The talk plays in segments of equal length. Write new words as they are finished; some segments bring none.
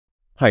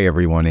Hi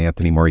everyone,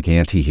 Anthony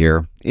Morganti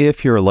here.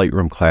 If you're a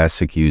Lightroom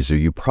Classic user,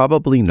 you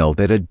probably know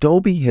that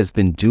Adobe has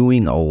been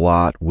doing a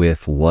lot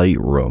with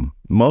Lightroom.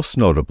 Most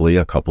notably,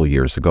 a couple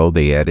years ago,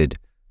 they added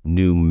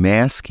new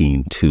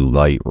masking to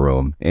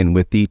Lightroom. And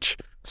with each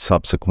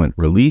subsequent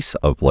release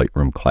of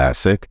Lightroom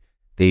Classic,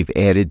 they've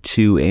added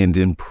to and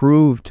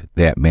improved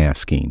that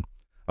masking.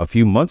 A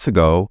few months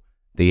ago,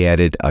 they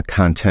added a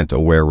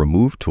content-aware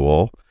remove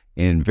tool.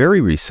 And very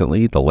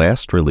recently, the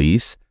last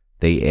release,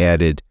 they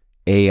added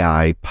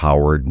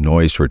AI-powered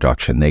noise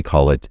reduction. They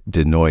call it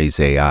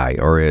Denoise AI,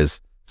 or as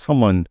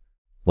someone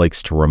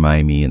likes to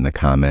remind me in the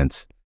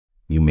comments,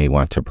 you may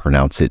want to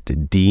pronounce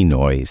it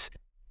Denoise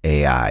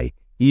AI.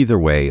 Either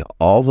way,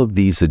 all of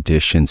these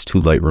additions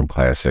to Lightroom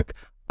Classic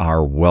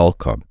are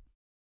welcome.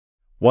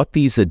 What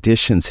these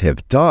additions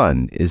have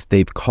done is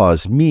they've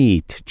caused me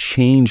to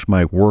change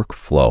my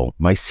workflow,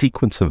 my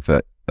sequence of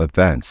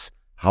events,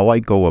 how I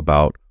go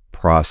about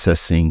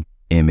processing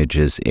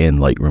images in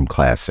Lightroom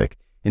Classic.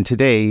 And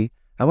today,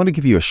 I want to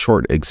give you a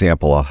short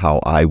example of how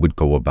I would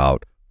go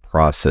about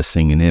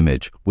processing an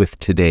image with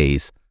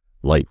today's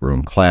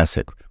Lightroom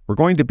Classic. We're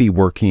going to be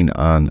working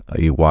on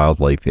a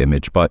wildlife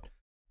image, but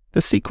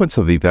the sequence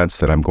of events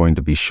that I'm going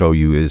to be showing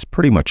you is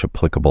pretty much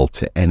applicable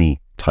to any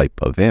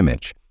type of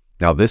image.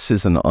 Now, this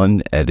is an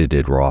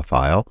unedited RAW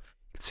file.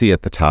 You can see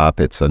at the top,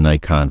 it's a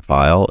Nikon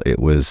file. It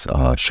was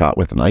shot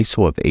with an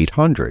ISO of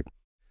 800.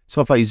 So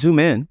if I zoom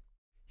in,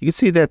 you can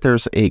see that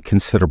there's a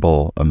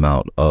considerable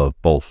amount of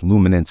both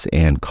luminance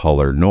and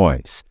color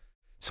noise.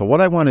 So what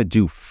I want to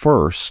do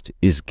first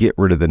is get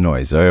rid of the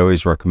noise. I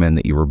always recommend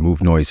that you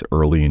remove noise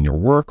early in your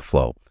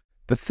workflow.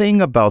 The thing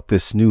about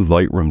this new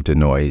Lightroom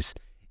Denoise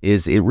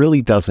is it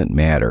really doesn't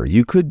matter.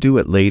 You could do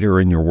it later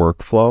in your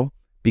workflow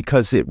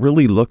because it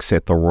really looks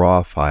at the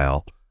raw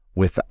file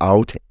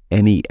without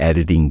any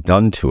editing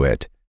done to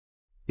it.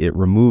 It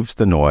removes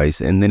the noise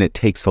and then it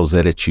takes those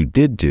edits you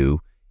did do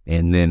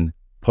and then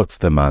puts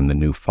them on the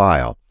new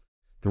file.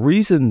 The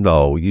reason,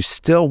 though, you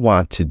still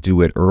want to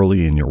do it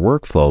early in your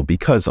workflow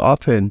because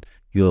often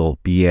you'll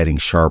be adding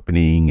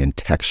sharpening and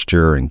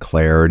texture and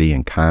clarity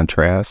and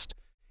contrast.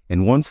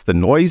 And once the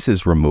noise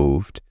is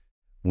removed,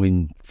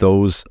 when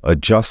those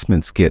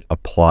adjustments get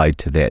applied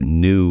to that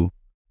new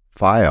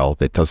file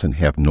that doesn't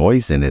have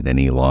noise in it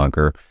any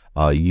longer,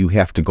 you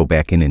have to go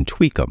back in and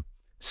tweak them.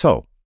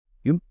 So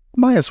you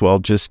might as well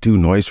just do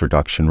noise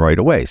reduction right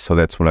away. So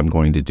that's what I'm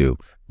going to do.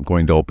 I'm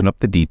going to open up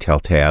the Detail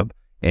tab,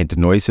 and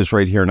Denoise is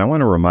right here. And I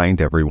want to remind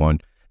everyone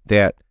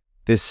that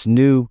this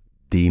new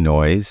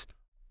Denoise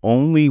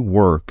only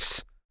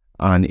works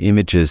on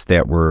images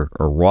that were,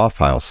 or RAW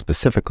files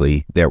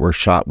specifically, that were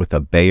shot with a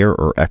Bayer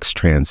or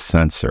X-Trans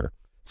sensor.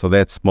 So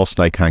that's most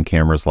Nikon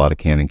cameras, a lot of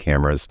Canon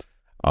cameras,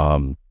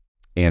 and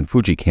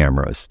Fuji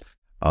cameras,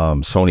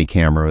 Sony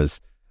cameras.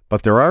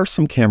 But there are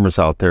some cameras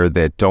out there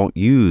that don't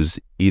use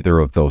either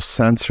of those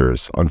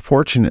sensors.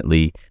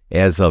 Unfortunately,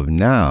 as of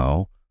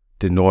now,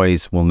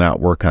 Denoise will not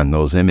work on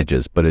those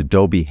images, but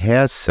Adobe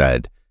has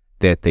said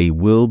that they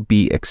will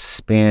be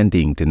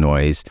expanding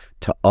Denoise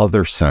to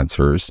other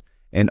sensors,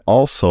 and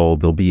also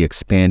they'll be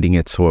expanding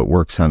it so it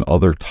works on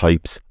other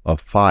types of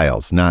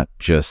files, not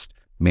just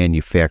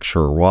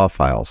manufacturer RAW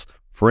files.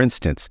 For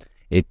instance,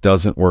 it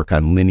doesn't work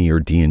on linear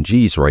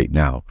DNGs right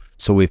now.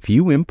 So if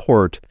you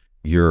import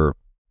your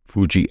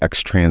Fuji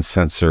X-Trans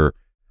sensor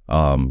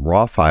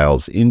RAW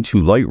files into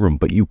Lightroom,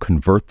 but you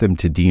convert them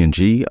to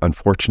DNG,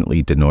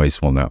 unfortunately,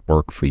 Denoise will not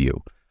work for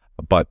you.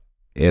 But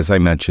as I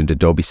mentioned,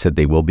 Adobe said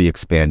they will be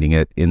expanding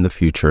it in the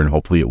future, and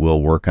hopefully it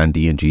will work on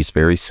DNGs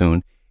very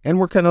soon and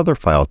work on other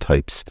file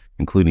types,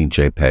 including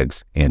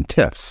JPEGs and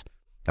TIFFs.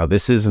 Now,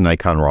 this is a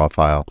Nikon RAW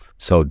file,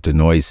 so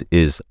Denoise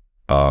is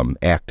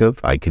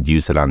active. I could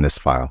use it on this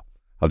file.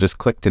 I'll just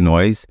click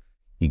Denoise.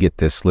 You get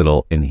this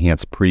little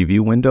enhanced preview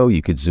window.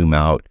 You could zoom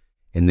out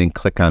and then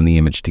click on the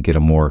image to get a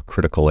more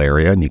critical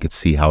area, and you could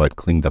see how it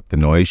cleaned up the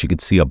noise. You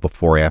could see a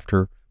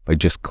before-after by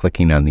just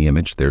clicking on the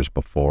image. There's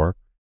before,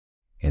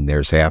 and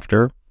there's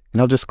after.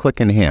 And I'll just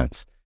click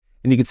Enhance.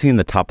 And you can see in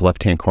the top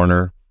left-hand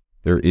corner,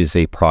 there is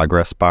a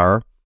progress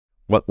bar.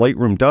 What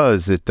Lightroom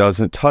does, it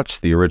doesn't touch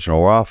the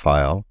original RAW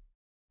file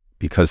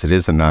because it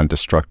is a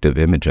non-destructive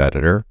image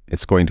editor.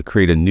 It's going to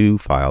create a new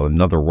file,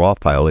 another RAW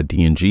file, a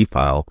DNG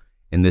file,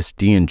 and this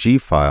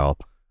DNG file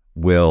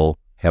will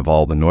have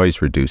all the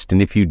noise reduced.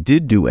 And if you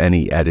did do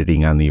any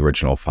editing on the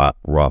original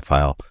RAW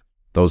file,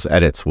 those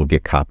edits will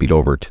get copied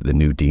over to the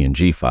new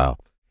DNG file.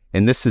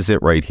 And this is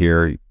it right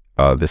here.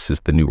 This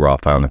is the new RAW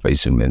file. And if I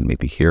zoom in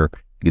maybe here,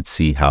 you can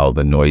see how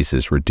the noise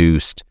is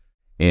reduced.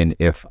 And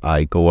if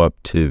I go up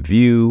to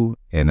View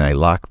and I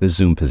lock the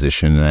zoom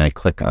position and I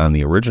click on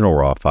the original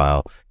RAW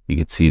file, you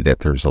can see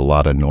that there's a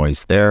lot of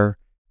noise there.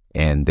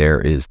 And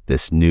there is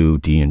this new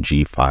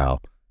DNG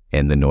file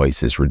and the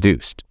noise is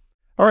reduced.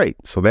 All right,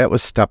 so that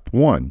was step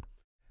one.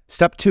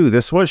 Step two,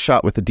 this was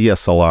shot with a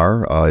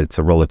DSLR. It's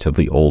a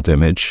relatively old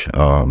image.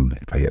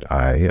 If I hit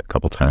I a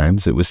couple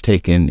times, it was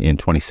taken in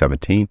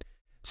 2017.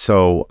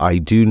 So I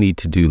do need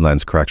to do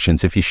lens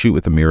corrections. If you shoot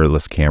with a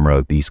mirrorless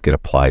camera, these get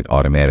applied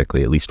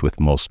automatically, at least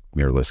with most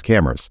mirrorless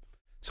cameras.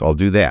 So I'll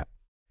do that.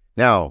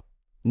 Now,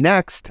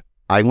 next,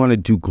 I want to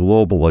do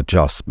global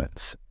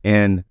adjustments.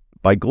 And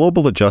by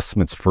global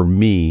adjustments, for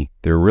me,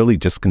 they're really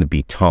just going to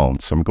be tone.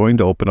 So I'm going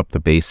to open up the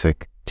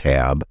basic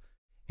tab.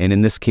 And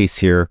in this case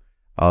here,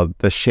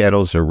 the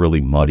shadows are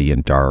really muddy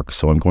and dark.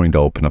 So I'm going to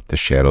open up the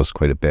shadows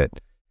quite a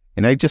bit.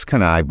 And I just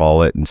kind of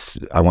eyeball it, and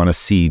I want to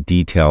see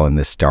detail in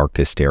this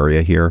darkest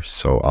area here.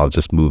 So I'll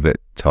just move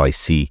it till I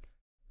see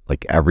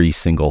like every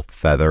single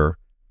feather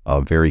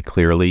very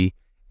clearly.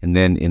 And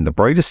then in the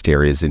brightest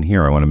areas in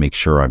here, I want to make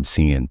sure I'm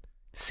seeing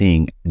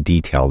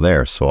detail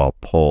there. So I'll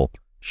pull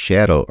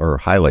shadow or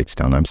highlights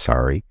down,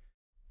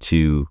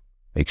 to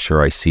make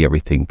sure I see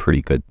everything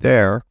pretty good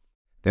there.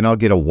 Then I'll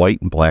get a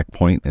white and black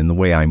point. And the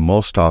way I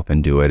most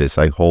often do it is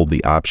I hold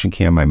the Option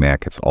key on my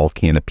Mac. It's Alt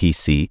key on a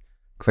PC.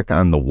 Click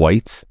on the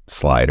whites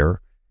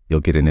slider.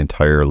 You'll get an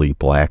entirely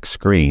black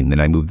screen. Then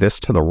I move this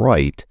to the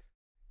right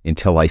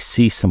until I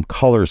see some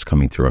colors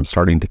coming through. I'm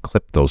starting to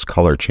clip those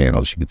color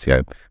channels. You can see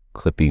I'm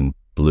clipping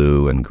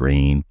blue and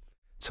green.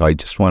 So I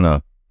just want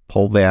to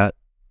pull that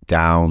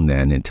down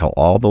then until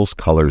all those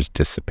colors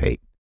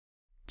dissipate.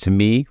 To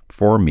me,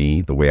 for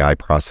me, the way I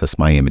process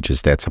my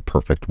images, that's a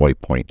perfect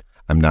white point.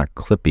 I'm not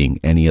clipping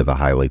any of the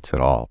highlights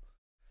at all.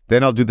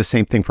 Then I'll do the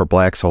same thing for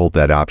blacks. Hold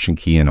that Option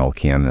key and Alt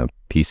key on the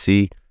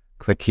PC.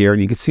 Click here,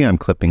 and you can see I'm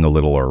clipping a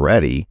little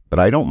already, but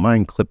I don't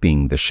mind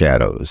clipping the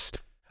shadows.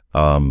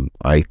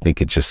 I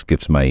think it just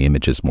gives my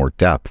images more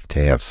depth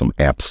to have some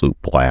absolute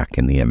black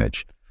in the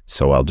image.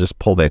 So I'll just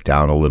pull that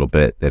down a little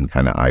bit, then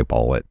kind of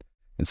eyeball it.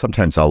 And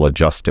sometimes I'll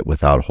adjust it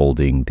without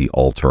holding the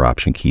Alt or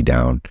Option key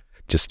down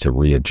just to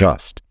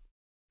readjust.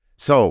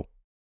 So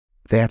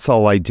that's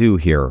all I do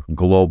here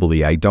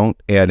globally. I don't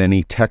add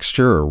any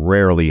texture, or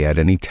rarely add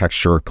any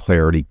texture or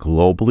clarity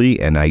globally,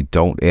 and I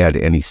don't add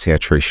any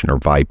saturation or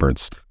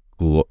vibrance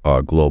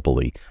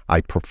globally.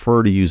 I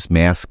prefer to use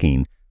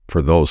masking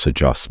for those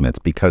adjustments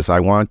because I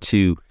want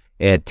to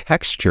add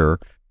texture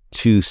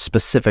to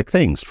specific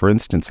things. For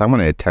instance, I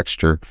want to add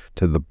texture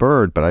to the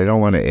bird, but I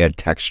don't want to add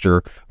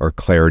texture or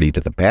clarity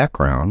to the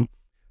background.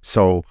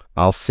 So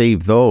I'll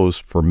save those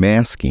for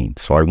masking.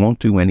 So I won't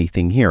do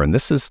anything here. And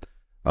this is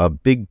a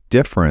big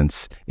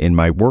difference in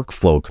my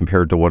workflow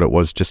compared to what it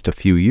was just a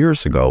few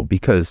years ago,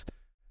 because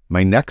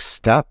my next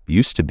step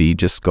used to be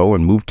just go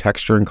and move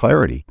texture and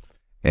clarity.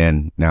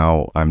 And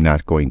now I'm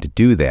not going to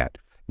do that.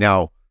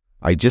 Now,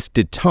 I just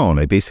did tone.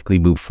 I basically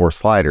moved 4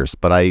 sliders,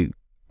 but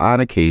on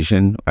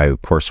occasion, I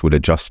of course would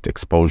adjust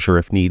exposure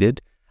if needed.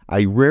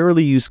 I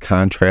rarely use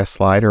contrast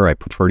slider. I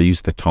prefer to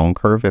use the tone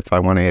curve if I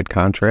want to add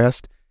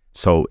contrast.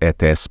 So at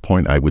this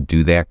point, I would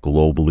do that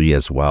globally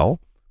as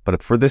well.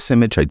 But for this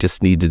image, I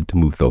just needed to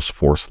move those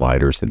 4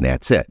 sliders, and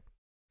that's it.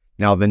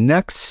 Now, the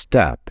next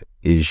step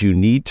is you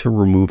need to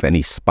remove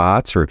any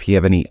spots, or if you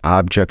have any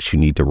objects you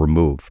need to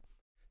remove.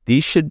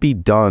 These should be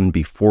done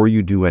before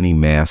you do any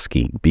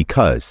masking,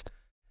 because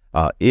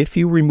if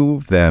you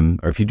remove them,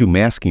 or if you do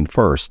masking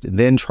first,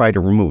 then try to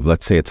remove,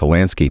 let's say it's a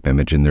landscape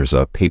image and there's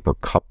a paper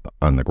cup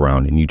on the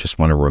ground and you just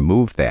want to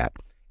remove that,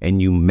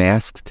 and you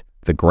masked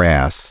the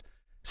grass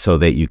so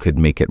that you could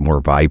make it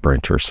more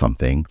vibrant or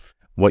something,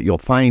 what you'll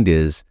find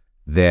is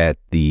that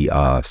the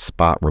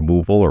spot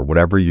removal or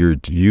whatever you're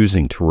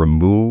using to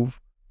remove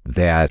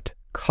that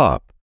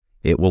cup,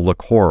 it will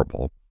look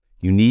horrible.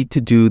 You need to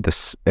do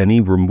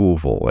any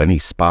removal, any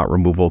spot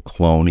removal,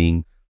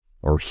 cloning,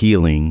 or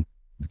healing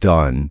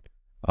done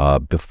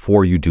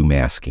before you do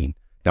masking.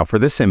 Now for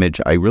this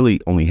image, I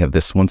really only have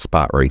this one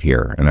spot right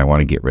here, and I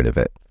want to get rid of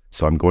it.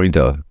 So I'm going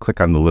to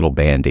click on the little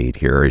band-aid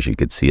here. As you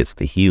can see, it's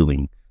the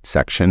healing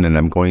section, and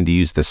I'm going to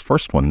use this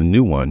first one, the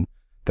new one,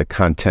 the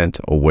Content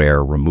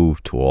Aware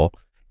Remove tool.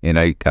 And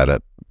I got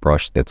a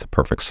brush that's a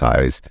perfect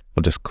size.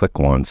 I'll just click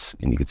once,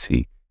 and you can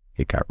see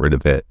it got rid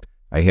of it.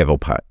 I have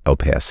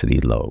opacity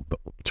low, but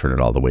we'll turn it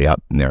all the way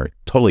up, and there,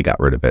 totally got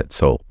rid of it.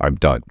 So I'm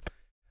done.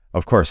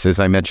 Of course, as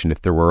I mentioned,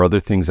 if there were other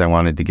things I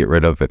wanted to get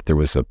rid of, if there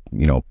was a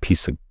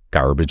piece of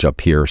garbage up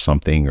here or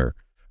something, or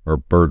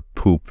bird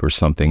poop or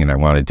something, and I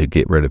wanted to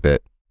get rid of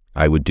it,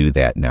 I would do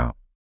that now.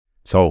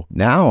 So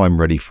now I'm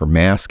ready for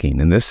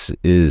masking, and this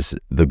is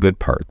the good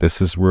part.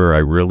 This is where I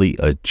really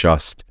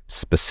adjust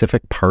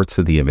specific parts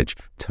of the image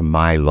to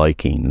my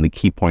liking, and the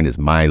key point is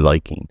my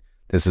liking.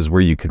 This is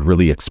where you could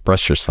really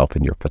express yourself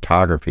in your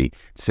photography.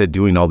 Instead of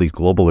doing all these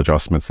global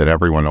adjustments that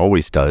everyone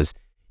always does,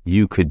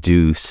 you could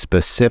do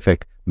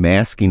specific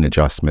masking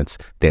adjustments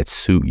that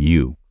suit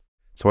you.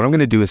 So what I'm going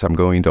to do is I'm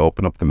going to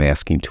open up the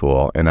masking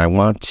tool, and I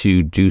want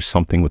to do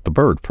something with the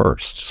bird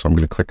first. So I'm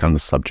going to click on the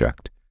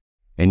subject,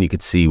 and you can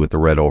see with the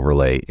red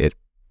overlay, it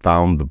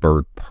found the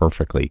bird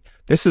perfectly.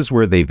 This is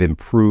where they've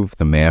improved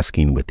the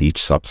masking with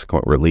each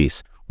subsequent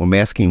release. When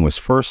masking was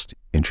first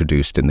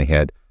introduced and they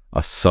had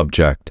a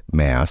subject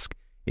mask,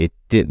 it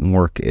didn't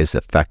work as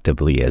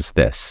effectively as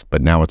this,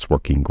 but now it's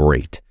working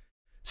great.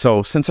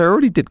 So since I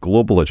already did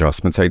global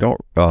adjustments,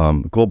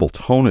 global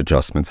tone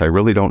adjustments, I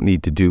really don't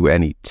need to do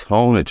any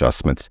tone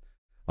adjustments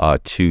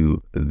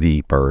to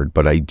the bird,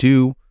 but I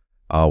do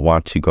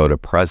want to go to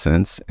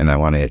presence, and I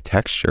want to add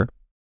texture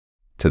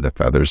to the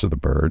feathers of the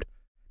bird,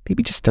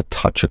 maybe just a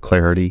touch of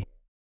clarity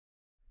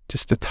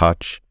just a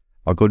touch.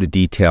 I'll go to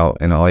detail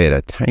and I'll add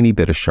a tiny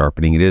bit of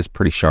sharpening. It is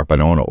pretty sharp. I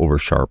don't want to over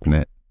sharpen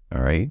it.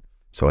 All right.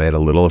 So I add a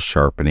little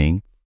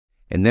sharpening.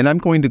 And then I'm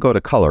going to go to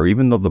color.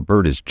 Even though the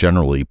bird is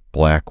generally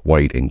black,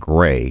 white, and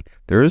gray,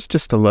 there is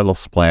just a little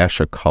splash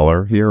of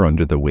color here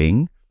under the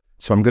wing.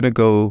 So I'm going to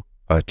go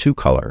to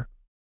color.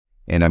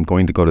 And I'm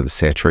going to go to the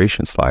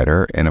saturation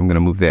slider, and I'm going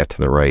to move that to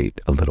the right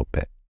a little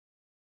bit.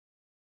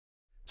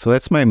 So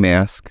that's my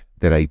mask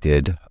that I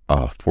did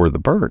for the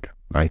bird.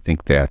 I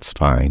think that's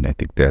fine. I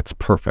think that's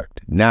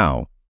perfect.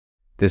 Now,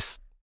 this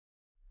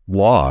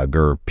log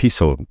or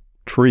piece of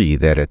tree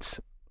that it's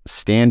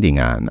standing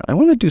on, I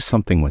want to do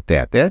something with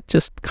that. That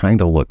just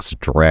kind of looks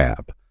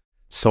drab.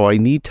 So I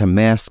need to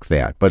mask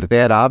that. But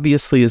that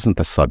obviously isn't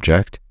the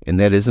subject, and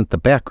that isn't the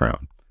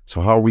background.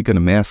 So how are we going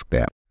to mask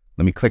that?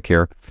 Let me click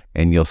here,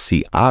 and you'll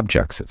see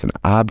objects. It's an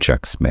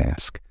objects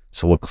mask.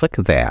 So we'll click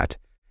that.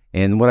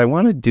 And what I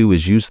want to do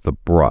is use the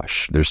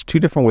brush. There's two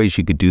different ways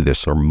you could do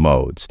this, or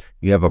modes.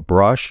 You have a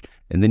brush,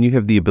 and then you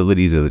have the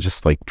ability to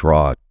just like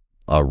draw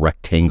a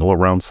rectangle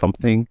around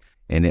something,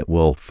 and it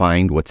will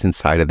find what's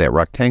inside of that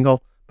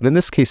rectangle. But in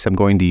this case, I'm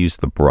going to use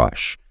the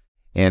brush.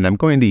 And I'm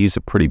going to use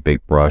a pretty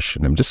big brush,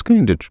 and I'm just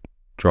going to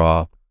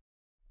draw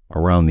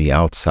around the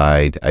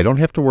outside. I don't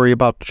have to worry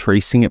about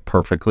tracing it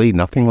perfectly,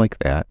 nothing like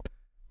that.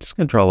 Just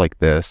going to draw like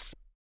this.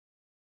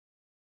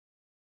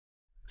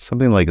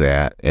 Something like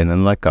that, and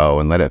then let go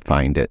and let it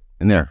find it.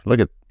 And there, look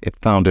at it,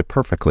 found it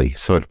perfectly.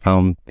 So it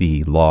found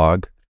the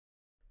log.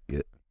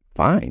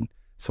 Fine.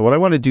 So what I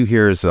want to do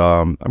here is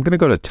I'm going to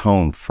go to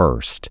tone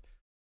first.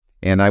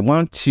 And I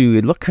want to,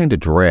 it look kind of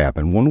drab.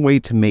 And one way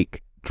to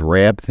make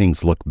drab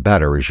things look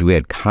better is you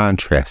add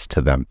contrast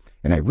to them.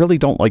 And I really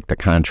don't like the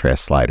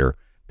contrast slider,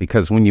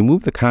 because when you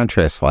move the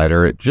contrast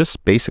slider, it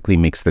just basically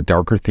makes the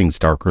darker things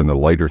darker and the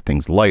lighter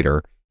things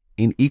lighter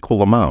in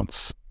equal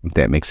amounts, if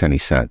that makes any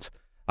sense.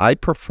 I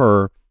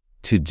prefer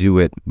to do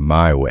it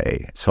my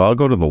way. So I'll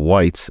go to the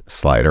whites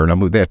slider and I'll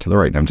move that to the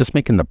right. And I'm just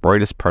making the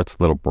brightest parts a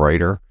little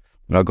brighter.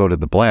 And I'll go to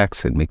the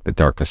blacks and make the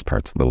darkest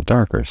parts a little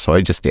darker. So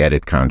I just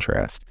added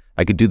contrast.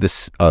 I could do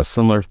this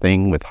similar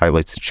thing with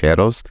highlights and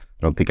shadows. I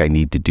don't think I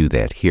need to do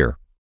that here.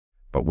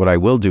 But what I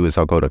will do is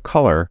I'll go to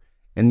color,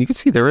 and you can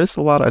see there is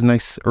a lot of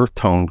nice earth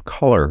tone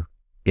color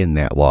in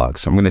that log.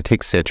 So I'm going to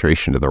take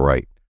saturation to the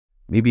right,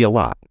 maybe a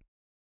lot.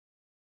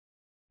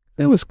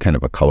 It was kind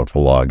of a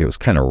colorful log. It was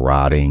kind of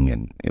rotting,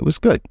 and it was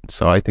good.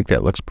 So I think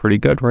that looks pretty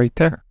good right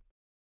there.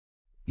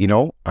 You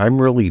know, I'm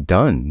really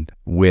done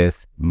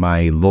with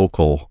my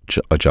local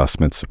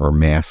adjustments or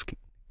mask.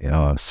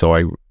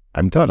 So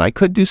I'm done. I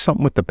could do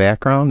something with the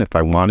background if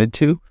I wanted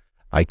to.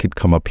 I could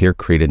come up here,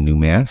 create a new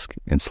mask,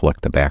 and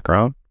select the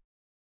background.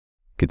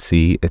 You could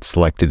see it's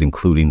selected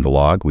including the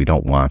log. We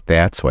don't want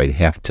that, so I'd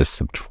have to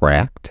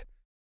subtract.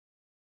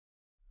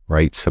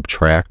 Right?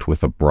 Subtract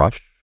with a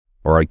brush.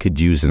 Or I could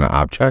use an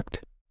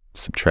object,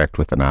 subtract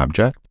with an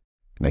object,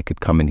 and I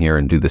could come in here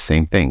and do the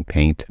same thing,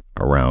 paint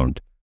around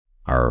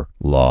our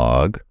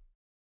log.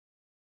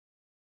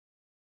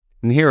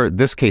 And here, in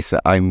this case,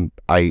 in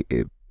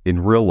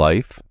real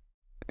life,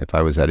 if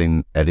I was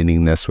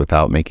editing this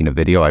without making a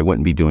video, I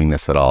wouldn't be doing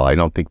this at all. I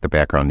don't think the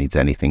background needs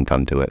anything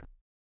done to it.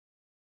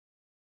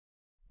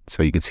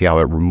 So you can see how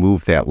it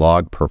removed that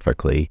log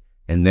perfectly.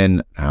 And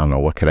then, I don't know,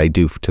 what could I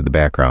do to the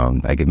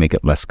background? I could make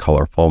it less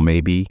colorful,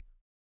 maybe.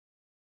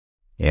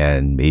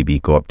 And maybe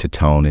go up to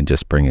tone and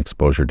just bring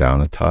exposure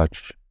down a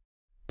touch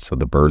so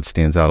the bird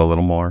stands out a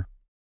little more.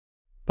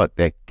 But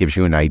that gives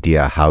you an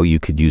idea how you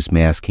could use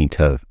masking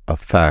to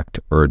affect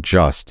or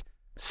adjust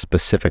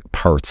specific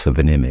parts of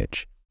an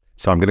image.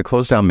 So I'm going to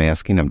close down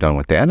masking. I'm done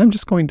with that. And I'm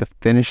just going to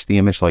finish the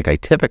image like I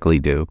typically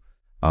do.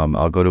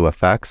 I'll go to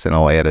effects and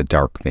I'll add a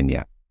dark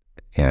vignette.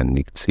 And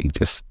you can see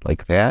just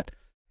like that.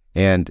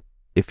 And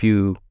if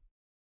you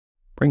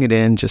bring it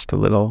in just a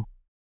little,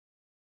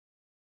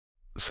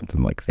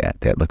 something like that.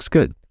 That looks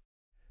good.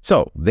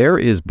 So there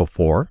is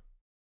before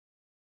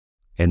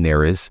and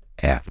there is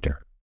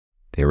after.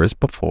 There is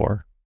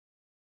before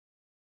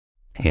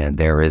and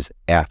there is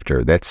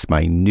after. That's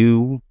my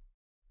new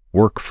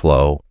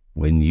workflow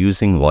when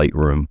using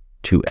Lightroom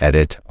to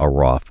edit a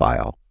raw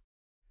file.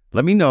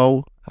 Let me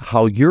know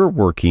how you're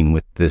working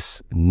with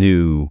the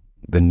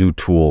new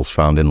tools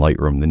found in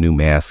Lightroom, the new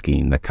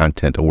masking, the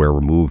content aware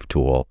remove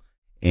tool,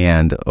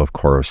 and of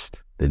course,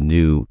 the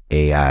new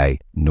AI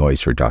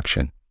noise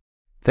reduction.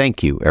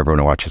 Thank you, everyone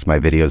who watches my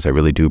videos. I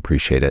really do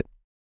appreciate it.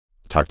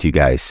 Talk to you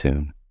guys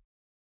soon.